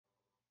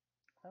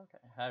Okay,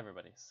 hi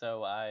everybody.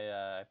 So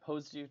I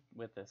posed you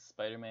with this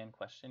Spider-Man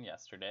question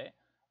yesterday,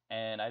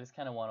 and I just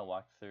kind of want to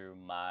walk through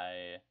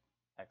my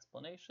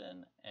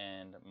explanation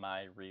and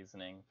my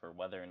reasoning for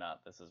whether or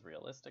not this is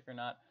realistic or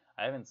not.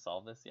 I haven't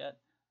solved this yet,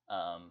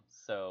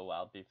 so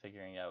I'll be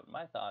figuring out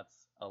my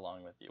thoughts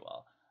along with you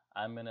all.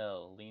 I'm gonna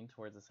lean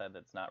towards the side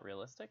that's not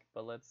realistic,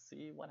 but let's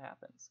see what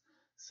happens.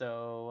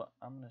 So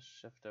I'm gonna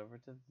shift over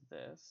to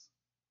this.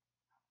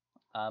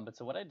 But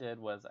so what I did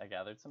was I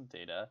gathered some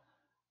data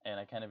and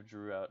I kind of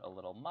drew out a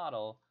little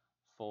model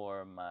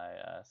for my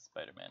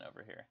Spider-Man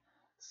over here.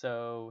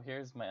 So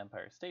here's my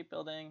Empire State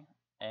Building,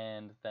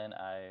 and then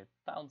I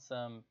found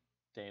some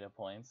data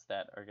points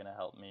that are going to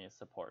help me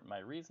support my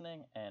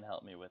reasoning and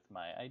help me with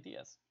my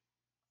ideas.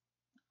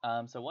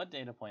 So one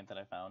data point that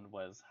I found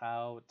was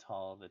how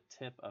tall the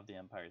tip of the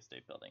Empire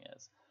State Building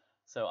is.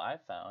 So I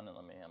found, and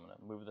I'm going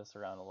to move this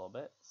around a little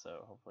bit,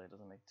 so hopefully it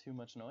doesn't make too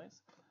much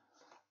noise.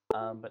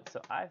 But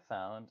so I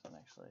found, and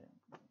actually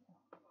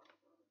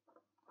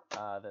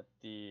that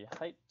the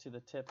height to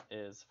the tip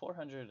is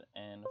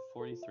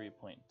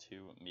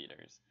 443.2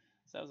 meters.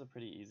 So that was a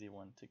pretty easy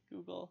one to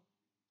Google.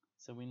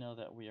 So we know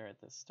that we are at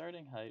the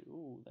starting height,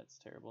 ooh, that's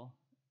terrible,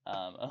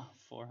 of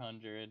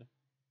 443.2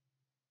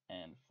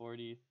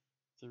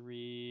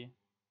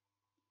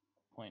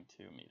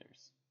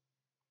 meters.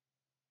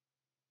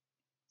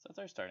 So that's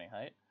our starting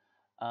height.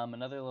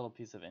 Another little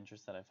piece of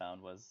interest that I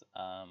found was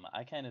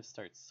I kind of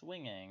start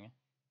swinging,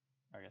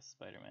 or I guess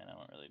Spider-Man, I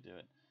won't really do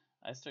it.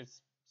 I start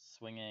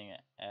swinging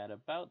at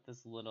about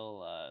this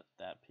little,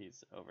 that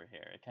piece over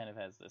here. It kind of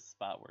has this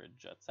spot where it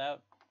juts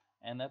out,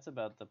 and that's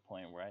about the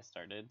point where I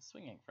started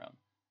swinging from.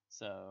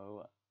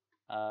 So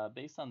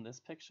based on this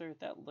picture,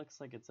 that looks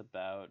like it's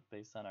about,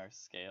 based on our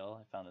scale,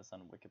 I found this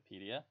on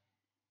Wikipedia,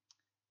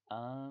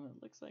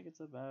 it looks like it's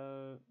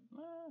about,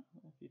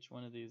 if each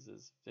one of these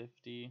is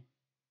 50,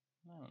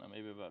 I don't know,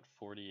 maybe about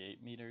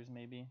 48 meters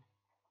maybe.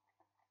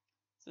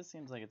 So this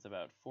seems like it's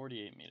about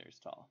 48 meters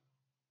tall.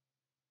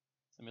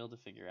 So I'm able to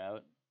figure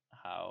out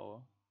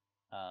how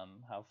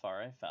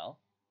far I fell.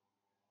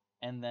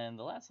 And then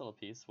the last little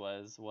piece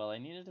was, well, I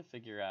needed to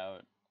figure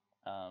out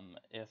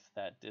if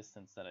that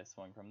distance that I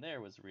swung from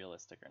there was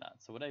realistic or not.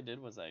 So what I did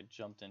was I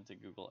jumped into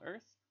Google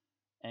Earth,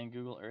 and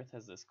Google Earth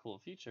has this cool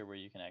feature where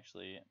you can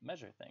actually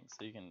measure things.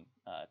 So you can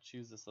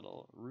choose this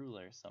little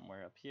ruler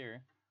somewhere up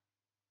here,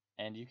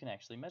 and you can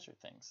actually measure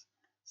things.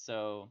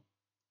 So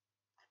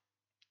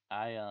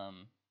I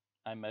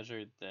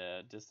measured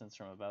the distance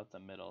from about the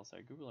middle.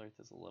 Sorry, Google Earth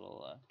is a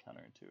little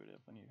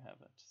counterintuitive when you have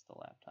just a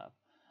laptop.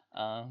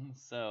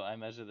 So I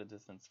measured the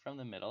distance from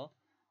the middle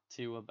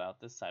to about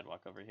this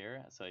sidewalk over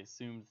here. So I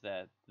assumed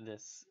that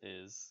this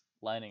is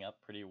lining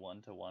up pretty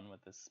one-to-one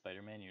with this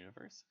Spider-Man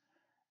universe.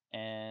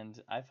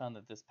 And I found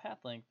that this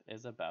path length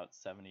is about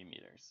 70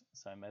 meters.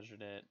 So I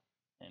measured it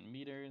in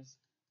meters.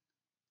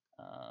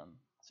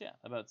 So yeah,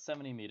 about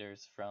 70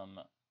 meters from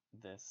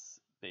this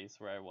base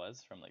where I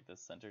was, from like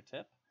this center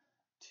tip,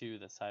 to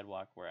the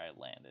sidewalk where I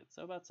landed.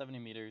 So about 70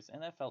 meters,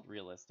 and that felt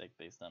realistic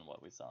based on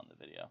what we saw in the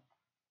video.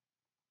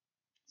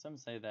 So I'm going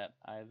to say that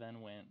I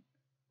then went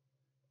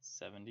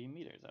 70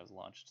 meters. I was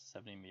launched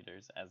 70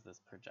 meters as this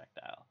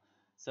projectile.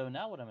 So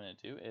now what I'm going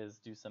to do is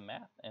do some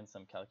math and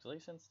some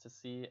calculations to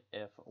see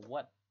if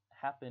what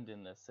happened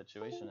in this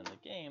situation in the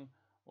game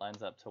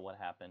lines up to what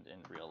happened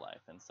in real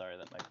life. And sorry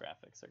that my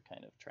graphics are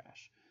kind of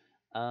trash.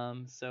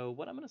 So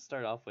what I'm going to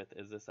start off with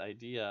is this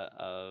idea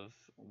of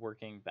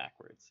working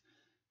backwards.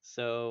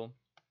 So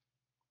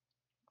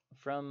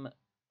from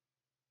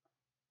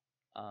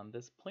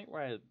this point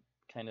where I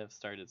kind of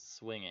started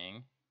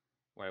swinging,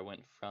 where I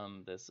went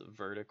from this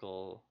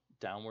vertical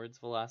downwards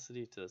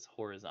velocity to this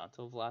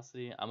horizontal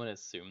velocity, I'm going to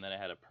assume that I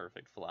had a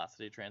perfect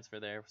velocity transfer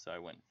there. So I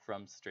went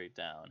from straight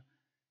down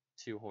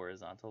to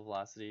horizontal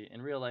velocity.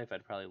 In real life,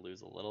 I'd probably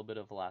lose a little bit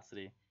of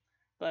velocity,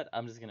 but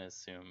I'm just going to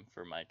assume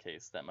for my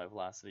case that my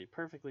velocity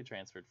perfectly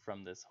transferred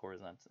from this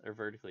horizontal or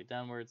vertically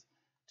downwards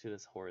to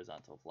this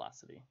horizontal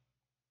velocity.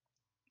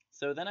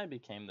 So then I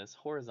became this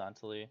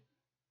horizontally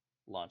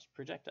launched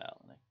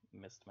projectile, and I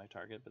missed my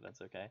target, but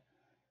that's okay.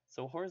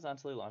 So a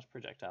horizontally launched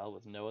projectile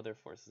with no other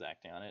forces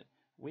acting on it,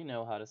 we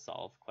know how to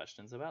solve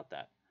questions about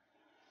that.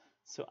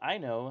 So I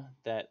know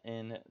that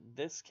in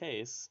this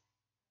case,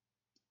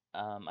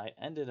 I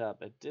ended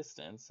up a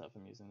distance, so if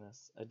I'm using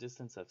this, a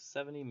distance of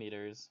 70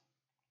 meters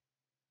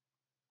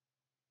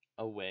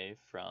away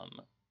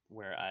from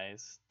where I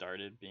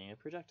started being a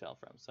projectile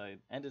from. So I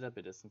ended up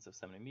a distance of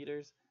 70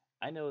 meters.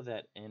 I know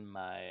that in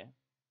my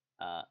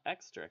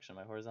x direction,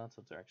 my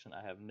horizontal direction,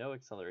 I have no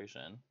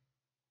acceleration.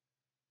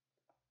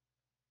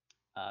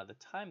 The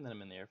time that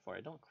I'm in the air for,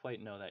 I don't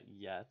quite know that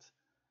yet.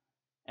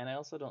 And I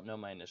also don't know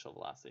my initial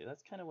velocity.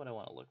 That's kind of what I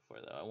want to look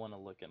for, though. I want to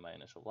look at my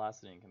initial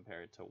velocity and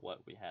compare it to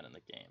what we had in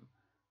the game,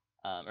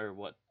 or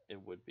what it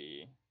would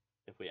be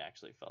if we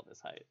actually fell this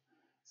height.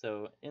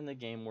 So in the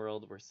game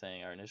world, we're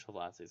saying our initial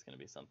velocity is going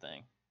to be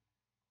something.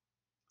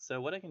 So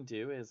what I can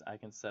do is I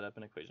can set up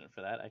an equation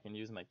for that. I can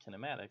use my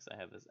kinematics. I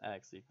have this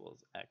x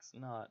equals x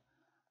naught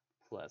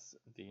plus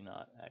v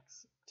naught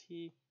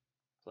xt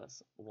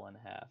plus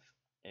 1/2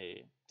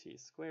 at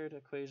squared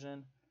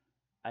equation.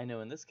 I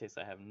know in this case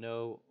I have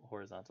no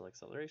horizontal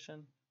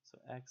acceleration, so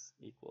x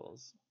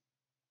equals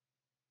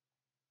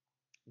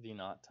v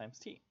naught times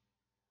t.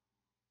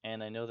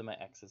 And I know that my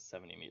x is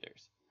 70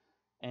 meters.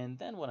 And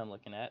then what I'm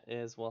looking at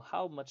is, well,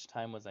 how much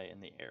time was I in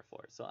the air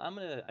for? So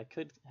I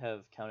could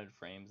have counted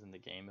frames in the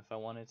game if I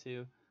wanted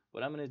to.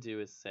 What I'm gonna do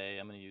is say,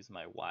 I'm gonna use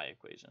my y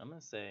equation. I'm gonna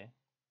say,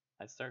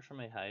 I start from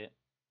a height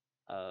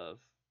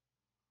of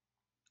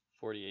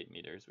 48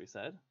 meters, we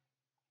said.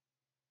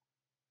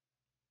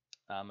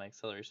 My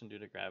acceleration due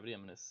to gravity,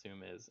 I'm gonna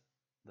assume is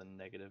the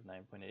negative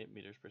 9.8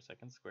 meters per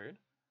second squared.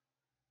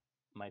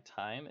 My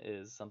time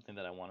is something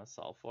that I wanna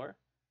solve for.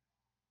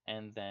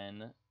 And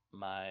then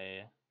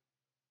my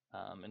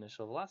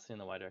initial velocity in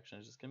the y direction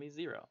is just going to be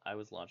 0. I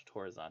was launched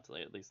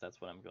horizontally, at least that's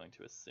what I'm going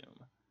to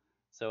assume.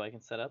 So I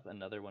can set up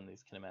another one of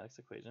these kinematics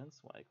equations,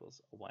 y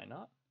equals y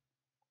naught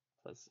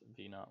plus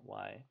v naught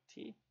y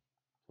t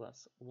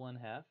plus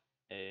 1/2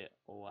 a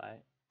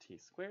y t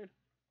squared.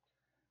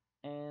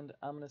 And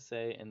I'm going to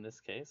say in this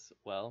case,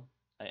 well,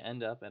 I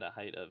end up at a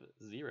height of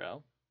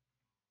 0.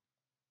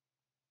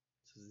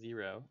 So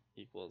 0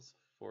 equals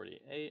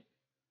 48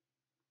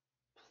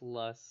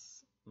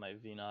 plus my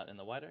v naught in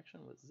the y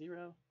direction was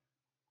 0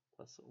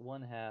 plus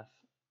 1/2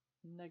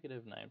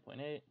 negative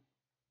 9.8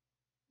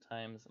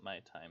 times my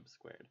time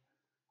squared.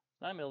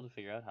 Now I'm able to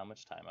figure out how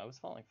much time I was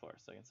falling for.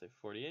 So I can say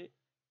 48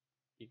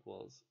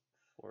 equals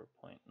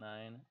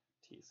 4.9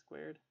 t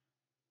squared.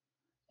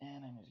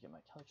 And I need to get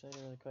my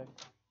calculator really quick.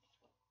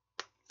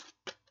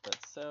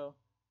 So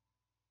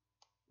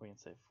we can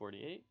say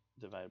 48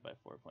 divided by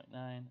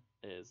 4.9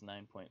 is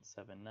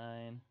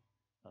 9.79.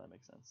 Oh, that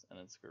makes sense. And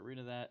then square root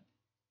of that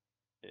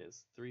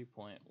is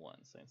 3.1.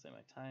 So I can say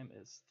my time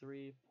is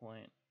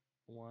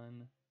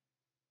 3.13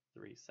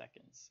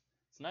 seconds.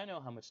 So now I know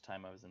how much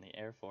time I was in the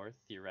air for,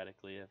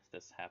 theoretically, if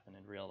this happened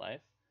in real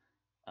life.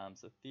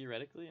 So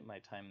theoretically, my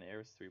time in the air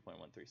is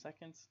 3.13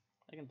 seconds.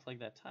 I can plug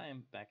that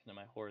time back into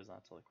my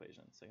horizontal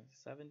equation. So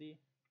 70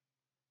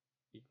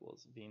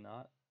 equals v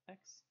naught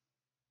x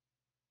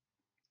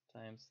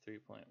times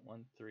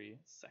 3.13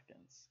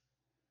 seconds.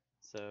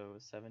 So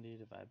 70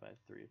 divided by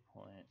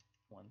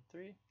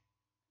 3.13.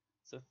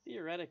 So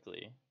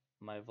theoretically,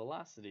 my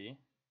velocity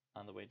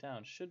on the way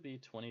down should be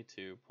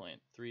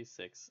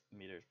 22.36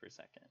 meters per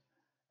second.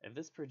 If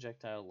this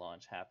projectile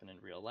launch happened in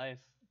real life,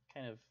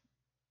 kind of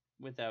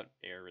without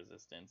air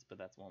resistance, but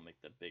that won't make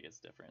the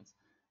biggest difference.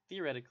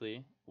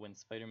 Theoretically, when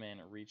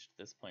Spider-Man reached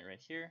this point right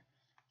here,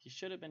 he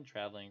should have been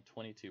traveling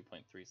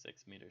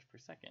 22.36 meters per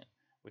second,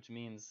 which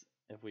means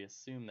if we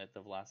assume that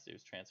the velocity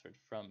was transferred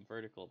from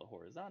vertical to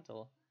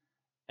horizontal,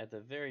 at the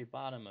very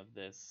bottom of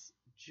this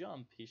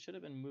jump, he should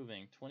have been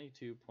moving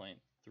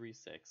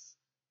 22.36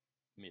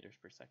 meters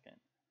per second.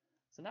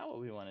 So now what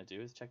we want to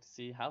do is check to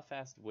see how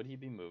fast would he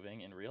be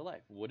moving in real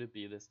life. Would it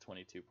be this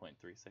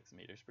 22.36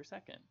 meters per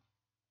second?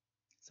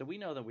 So we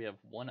know that we have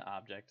one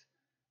object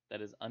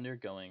that is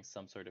undergoing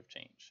some sort of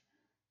change.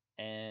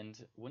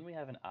 And when we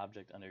have an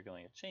object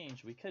undergoing a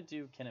change, we could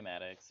do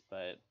kinematics,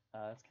 but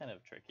it's kind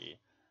of tricky.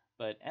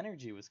 But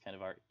energy was kind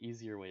of our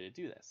easier way to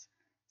do this.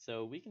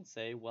 So we can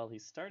say, well,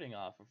 he's starting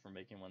off, if we're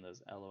making one of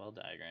those LOL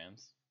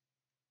diagrams,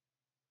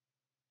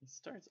 he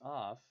starts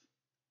off,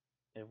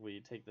 if we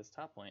take this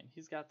top point,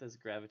 he's got this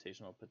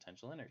gravitational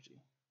potential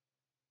energy.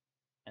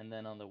 And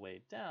then on the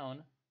way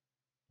down,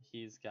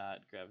 he's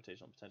got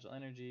gravitational potential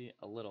energy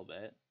a little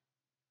bit,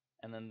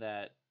 and then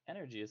that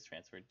energy is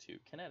transferred to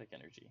kinetic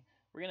energy.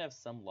 We're going to have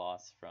some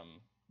loss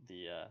from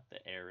the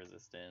air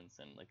resistance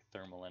and like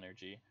thermal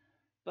energy,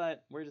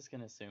 but we're just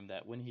going to assume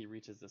that when he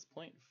reaches this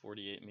point,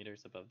 48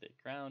 meters above the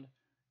ground,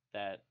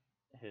 that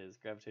his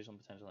gravitational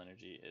potential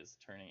energy is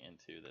turning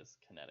into this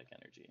kinetic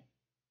energy.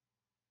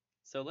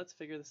 So let's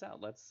figure this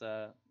out. Let's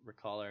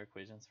recall our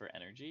equations for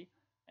energy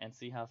and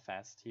see how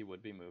fast he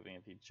would be moving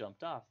if he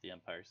jumped off the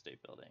Empire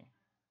State Building.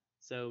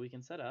 So we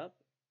can set up,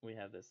 we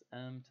have this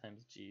m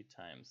times g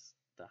times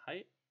the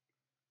height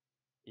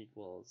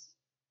equals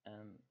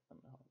m,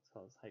 let's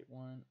call this height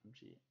 1,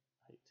 mg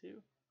height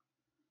 2,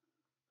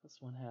 plus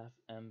 1/2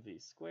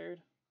 mv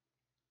squared.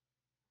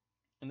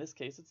 In this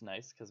case, it's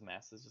nice because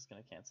mass is just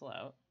going to cancel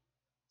out.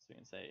 So we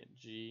can say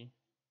g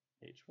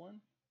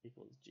h1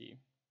 equals g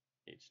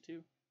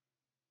h2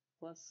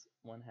 plus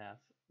 1/2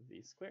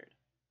 v squared.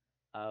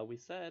 We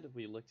said,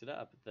 we looked it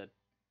up, the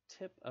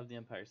tip of the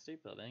Empire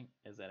State Building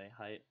is at a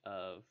height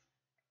of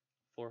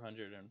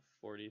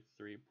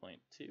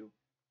 443.2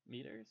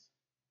 meters.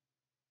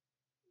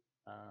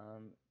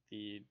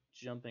 The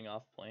jumping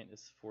off point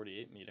is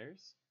 48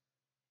 meters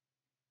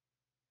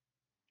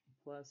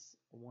plus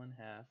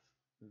 1/2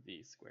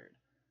 v squared.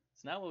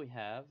 So now what we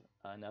have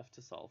enough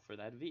to solve for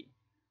that v.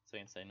 So we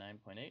can say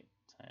 9.8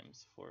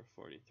 times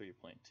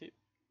 443.2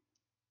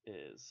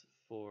 is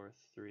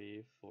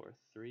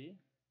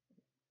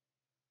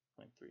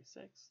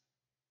 4343.36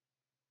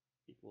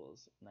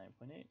 equals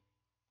 9.8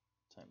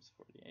 times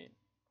 48,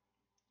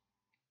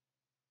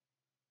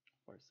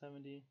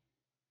 470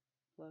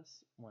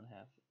 plus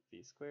 1/2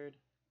 v squared.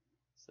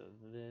 So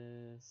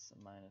this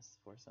minus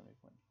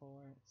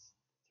 470.4 is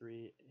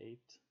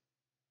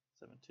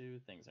 2,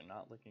 things are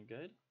not looking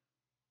good.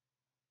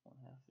 1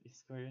 half v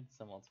squared,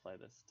 so multiply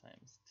this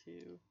times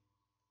 2.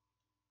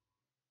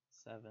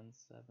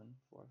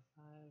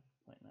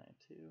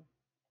 7745.92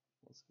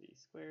 equals v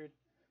squared.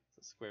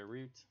 So square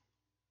root.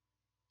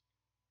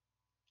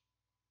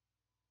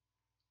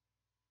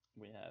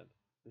 We have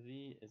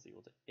v is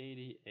equal to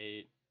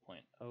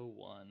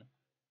 88.01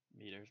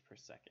 meters per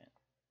second.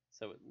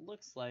 So it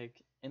looks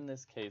like in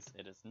this case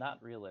it is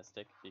not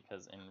realistic,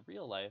 because in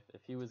real life,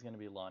 if he was going to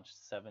be launched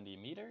 70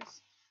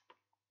 meters,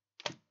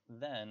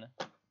 then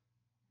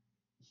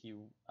he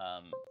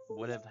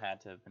would have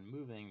had to have been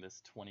moving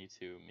this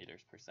 22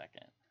 meters per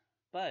second.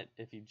 But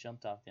if he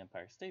jumped off the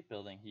Empire State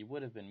Building, he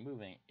would have been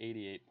moving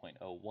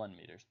 88.01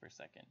 meters per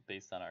second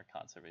based on our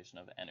conservation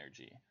of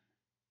energy.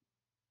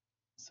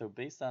 So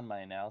based on my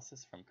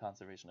analysis from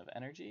conservation of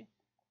energy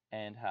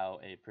and how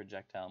a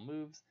projectile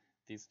moves,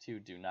 these two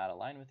do not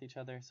align with each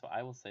other, so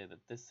I will say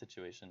that this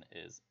situation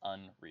is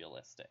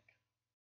unrealistic.